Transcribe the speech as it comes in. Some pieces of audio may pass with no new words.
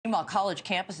Meanwhile, college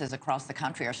campuses across the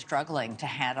country are struggling to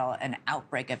handle an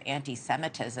outbreak of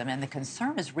anti-Semitism, and the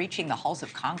concern is reaching the halls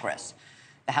of Congress.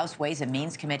 The House Ways and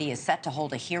Means Committee is set to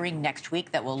hold a hearing next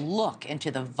week that will look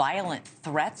into the violent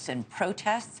threats and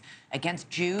protests against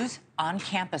Jews on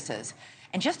campuses.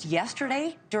 And just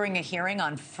yesterday, during a hearing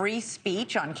on free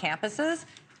speech on campuses,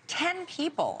 10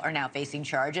 people are now facing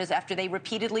charges after they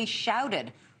repeatedly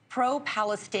shouted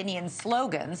pro-Palestinian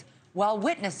slogans while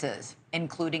witnesses,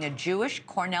 including a Jewish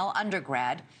Cornell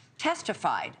undergrad,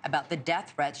 testified about the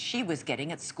death threats she was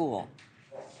getting at school.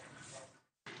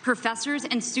 Professors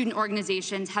and student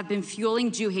organizations have been fueling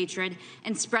Jew hatred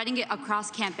and spreading it across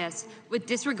campus with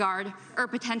disregard or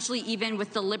potentially even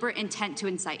with deliberate intent to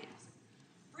incite.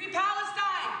 Free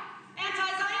Palestine!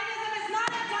 Anti-Zionism is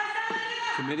not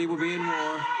anti-Semitism! Committee will be in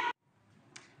war.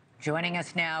 Joining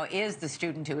us now is the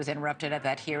student who was interrupted at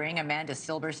that hearing, Amanda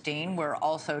Silberstein. We're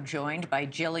also joined by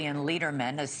Jillian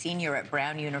Lederman, a senior at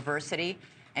Brown University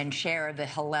and chair of the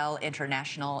Hillel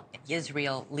International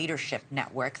Israel Leadership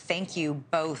Network. Thank you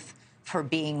both for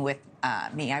being with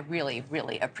me. I really,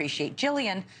 really appreciate.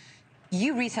 Jillian,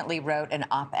 you recently wrote an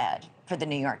op-ed for the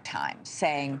New York Times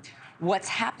saying, what's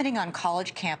happening on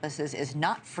college campuses is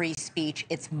not free speech,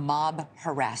 it's mob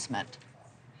harassment.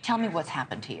 Tell me what's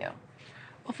happened to you.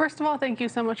 Well, first of all, thank you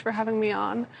so much for having me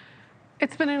on.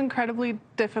 It's been an incredibly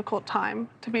difficult time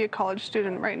to be a college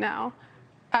student right now.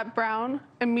 At Brown,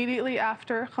 immediately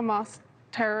after Hamas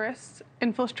terrorists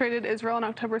infiltrated Israel on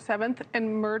October 7th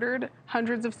and murdered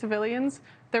hundreds of civilians,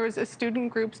 there was a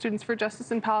student group, Students for Justice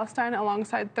in Palestine,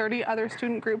 alongside 30 other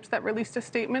student groups that released a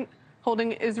statement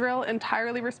holding Israel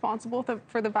entirely responsible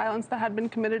for the violence that had been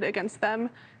committed against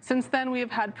them. Since then, we have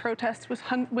had protests with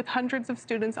hundreds of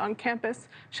students on campus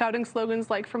shouting slogans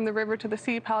like "From the river to the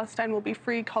sea, Palestine will be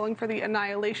free," calling for the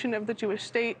annihilation of the Jewish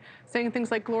state, saying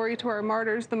things like "Glory to our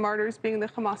martyrs," the martyrs being the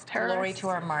Hamas terrorists. Glory to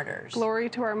our martyrs. Glory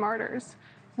to our martyrs.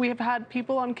 We have had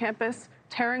people on campus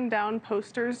tearing down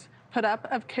posters put up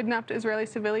of kidnapped Israeli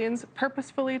civilians,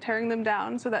 purposefully tearing them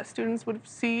down so that students would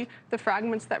see the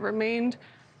fragments that remained.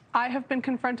 I have been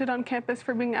confronted on campus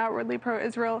for being outwardly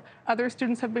pro-Israel. Other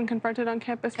students have been confronted on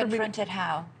campus for being... Confronted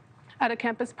how? At a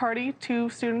campus party, 2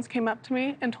 students came up to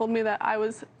me and told me that I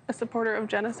was a supporter of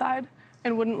genocide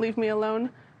and wouldn't leave me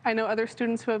alone. I know other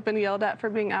students who have been yelled at for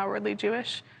being outwardly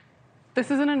Jewish.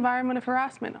 This is an environment of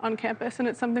harassment on campus, and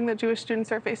it's something that Jewish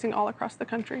students are facing all across the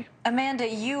country. Amanda,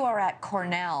 you are at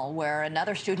Cornell, where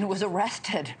another student was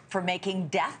arrested for making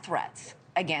death threats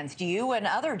against you and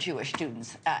other Jewish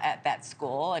students at that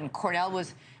school, and Cornell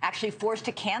was actually forced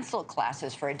to cancel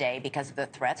classes for a day because of the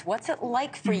threats. What's it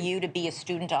like for you to be a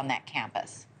student on that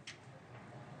campus?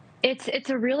 It's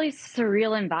a really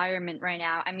surreal environment right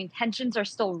now. I mean, tensions are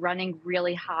still running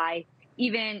really high,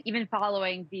 even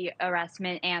following the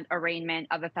arrestment and arraignment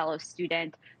of a fellow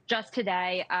student. Just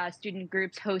today, student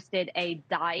groups hosted a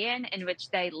die-in in which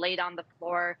they laid on the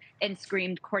floor and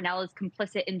screamed, "Cornell is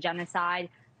complicit in genocide,"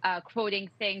 quoting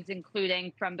things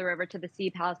including "From the river to the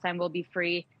sea, Palestine will be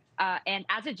free." And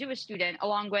as a Jewish student,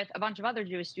 along with a bunch of other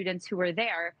Jewish students who were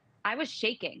there, I was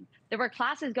shaking. There were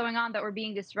classes going on that were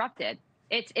being disrupted.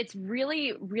 It's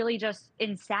really, really just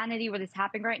insanity what is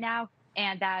happening right now,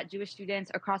 and that Jewish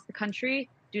students across the country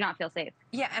do not feel safe.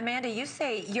 Yeah, Amanda, you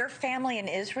say your family in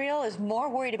Israel is more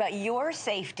worried about your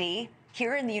safety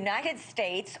here in the United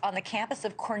States on the campus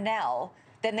of Cornell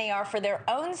than they are for their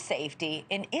own safety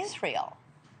in Israel.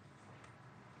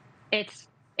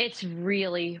 It's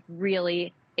really,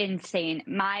 really insane.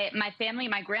 My family,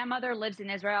 my grandmother lives in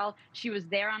Israel. She was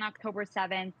there on October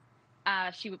 7th.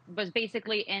 She was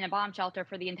basically in a bomb shelter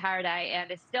for the entire day and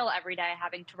is still every day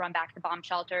having to run back to bomb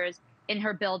shelters in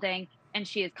her building. And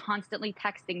she is constantly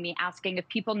texting me, asking if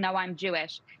people know I'm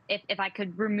Jewish, if I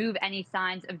could remove any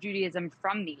signs of Judaism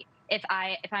from me, if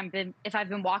I've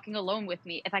been walking alone with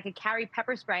me, if I could carry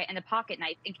pepper spray and a pocket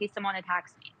knife in case someone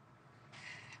attacks me.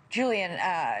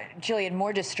 Jillian,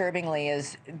 more disturbingly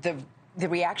is the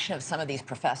reaction of some of these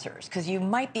professors, because you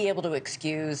might be able to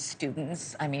excuse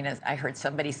students. I mean, as I heard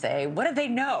somebody say, what do they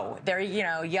know? They're,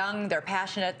 young, they're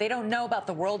passionate, they don't know about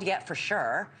the world yet for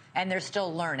sure, and they're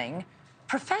still learning.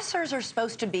 Professors are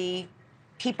supposed to be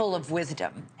people of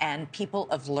wisdom and people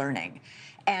of learning.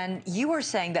 And you are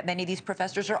saying that many of these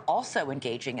professors are also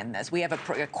engaging in this. We have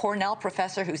a Cornell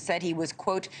professor who said he was,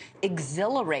 quote,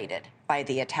 exhilarated by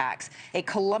the attacks. A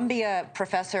Columbia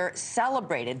professor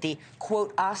celebrated the,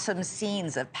 quote, awesome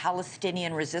scenes of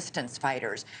Palestinian resistance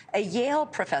fighters. A Yale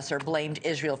professor blamed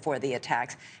Israel for the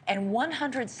attacks. And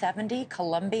 170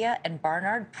 Columbia and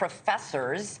Barnard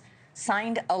professors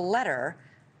signed a letter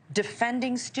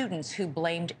defending students who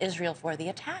blamed Israel for the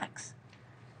attacks.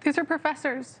 These are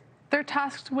professors. They're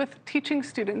tasked with teaching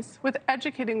students, with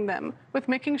educating them, with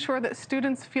making sure that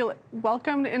students feel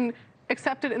welcomed and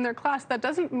accepted in their class. That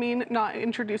doesn't mean not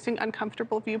introducing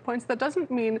uncomfortable viewpoints. That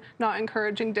doesn't mean not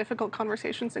encouraging difficult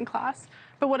conversations in class.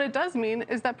 But what it does mean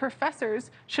is that professors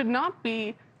should not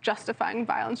be justifying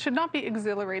violence, should not be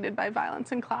exhilarated by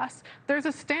violence in class. There's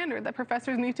a standard that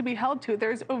professors need to be held to.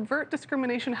 There's overt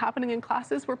discrimination happening in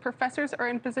classes where professors are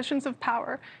in positions of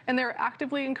power and they're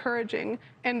actively encouraging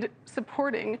and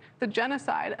supporting the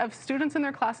genocide of students in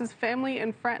their classes, family,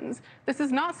 and friends. This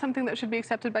is not something that should be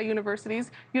accepted by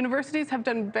universities. Universities have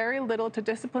done very little to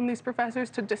discipline these professors,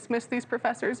 to dismiss these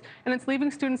professors, and it's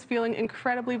leaving students feeling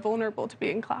incredibly vulnerable to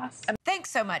be in class.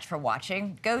 Thanks so much for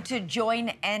watching. Go to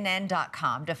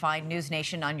joinnn.com to find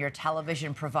NewsNation on your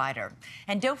television provider.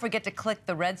 And don't forget to click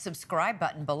the red subscribe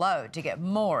button below to get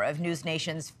more of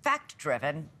NewsNation's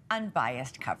fact-driven,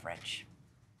 unbiased coverage.